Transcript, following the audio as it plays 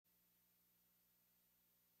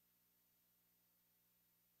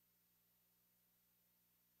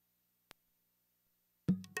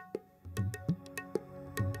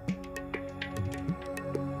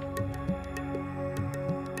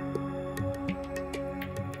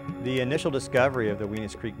The initial discovery of the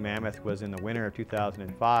Wenas Creek Mammoth was in the winter of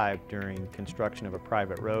 2005 during construction of a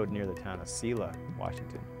private road near the town of Selah,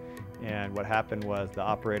 Washington. And what happened was the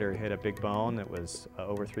operator hit a big bone that was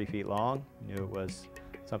over 3 feet long, knew it was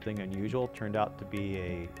something unusual, turned out to be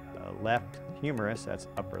a left humerus, that's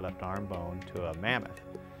upper left arm bone, to a mammoth.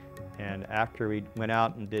 And after we went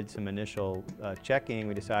out and did some initial checking,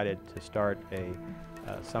 we decided to start a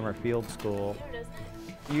summer field school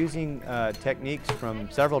using techniques from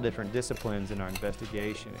several different disciplines in our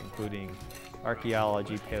investigation, including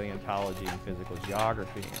archaeology, paleontology, and physical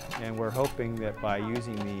geography. And we're hoping that by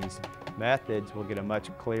using these methods, we'll get a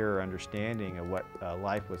much clearer understanding of what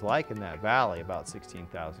life was like in that valley about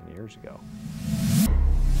 16,000 years ago.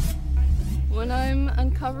 When I'm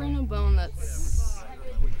uncovering a bone that's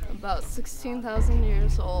about 16,000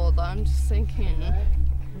 years old, I'm just thinking,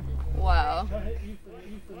 wow,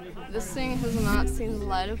 this thing has not seen the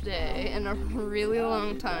light of day in a really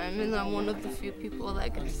long time, and I'm one of the few people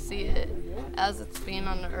that get to see it as it's being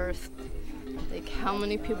unearthed. Like, how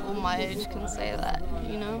many people my age can say that,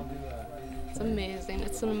 you know? It's amazing.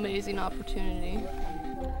 It's an amazing opportunity.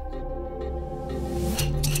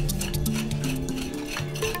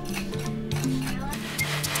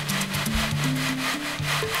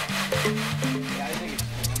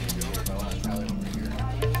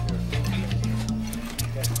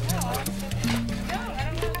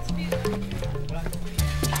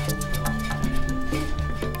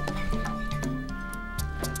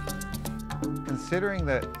 Considering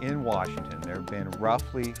that in Washington there have been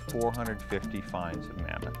roughly 450 finds of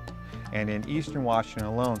mammoth, and in eastern Washington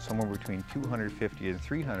alone somewhere between 250 and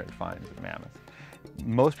 300 finds of mammoth,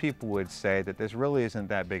 most people would say that this really isn't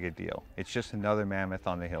that big a deal. It's just another mammoth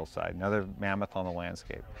on the hillside, another mammoth on the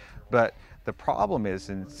landscape. But the problem is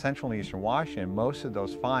in central and eastern Washington, most of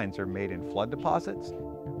those finds are made in flood deposits,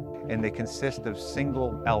 and they consist of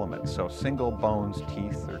single elements, so single bones,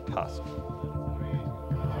 teeth, or tusks.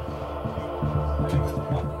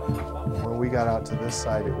 When we got out to this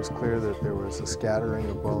site, it was clear that there was a scattering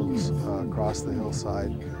of bones across the hillside.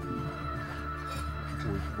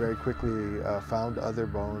 We very quickly found other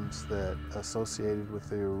bones that associated with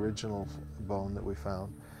the original bone that we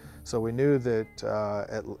found. So we knew that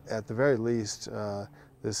at the very least,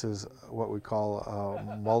 this is what we call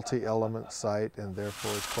a multi-element site, and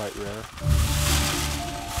therefore it's quite rare.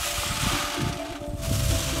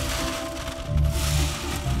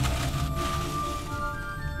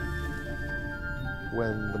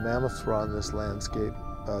 When the mammoths were on this landscape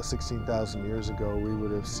 16,000 years ago, we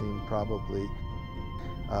would have seen probably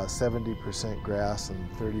 70% grass and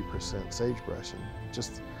 30% sagebrush, and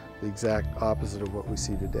just the exact opposite of what we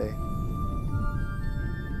see today.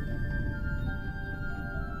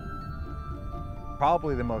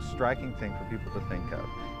 Probably the most striking thing for people to think of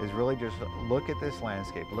is really just look at this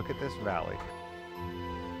landscape, look at this valley.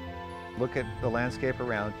 Look at the landscape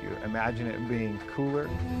around you. Imagine it being cooler,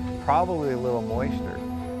 probably a little moister,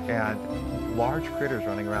 and large critters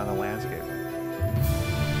running around the landscape.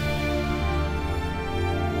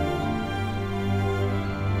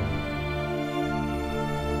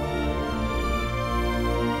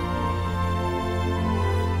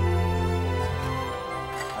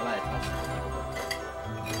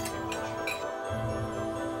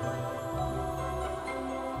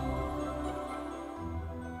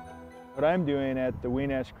 What I'm doing at the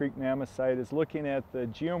Wenas Creek Mammoth site is looking at the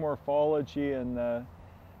geomorphology and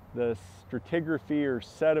the stratigraphy or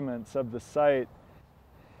sediments of the site.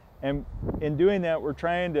 And in doing that, we're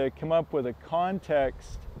trying to come up with a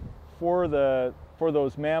context for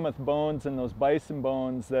those mammoth bones and those bison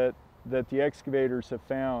bones that the excavators have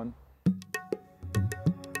found.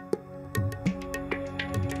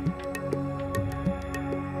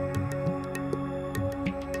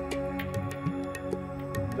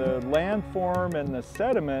 The landform and the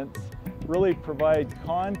sediments really provide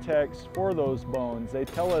context for those bones. They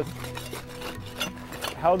tell us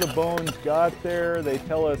how the bones got there. They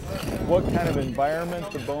tell us what kind of environment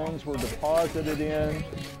the bones were deposited in.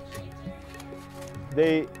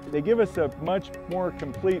 They give us a much more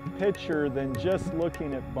complete picture than just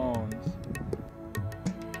looking at bones.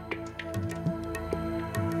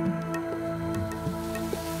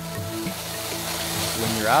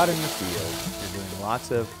 When you're out in the field, you're doing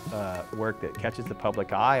lots of work that catches the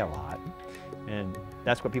public eye a lot, and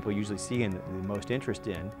that's what people usually see and the most interest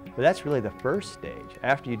in. But that's really the first stage.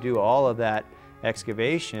 After you do all of that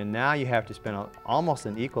excavation, now you have to spend almost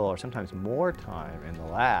an equal or sometimes more time in the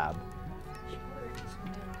lab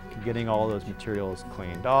getting all those materials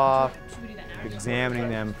cleaned off, examining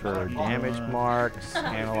them for damage marks,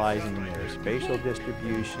 analyzing their spatial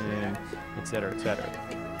distribution, et cetera, et cetera.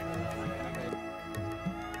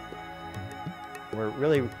 we're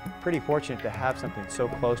really pretty fortunate to have something so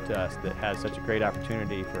close to us that has such a great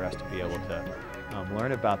opportunity for us to be able to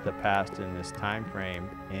learn about the past in this time frame,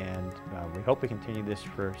 and we hope we continue this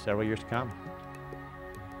for several years to come.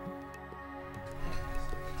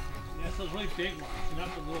 That's those really big ones,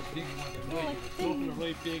 not the little big ones. They're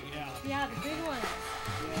really big, yeah. Yeah, the big ones.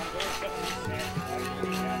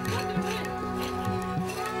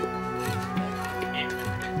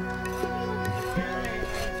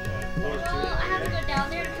 Well, I have to go down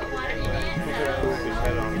there to put water in it,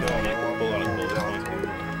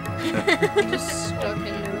 Just stuck into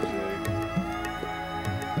it.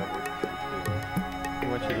 He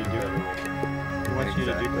wants you to do it. He wants you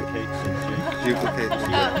to duplicate some Jake. Duplicate.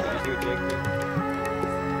 See what Jake did?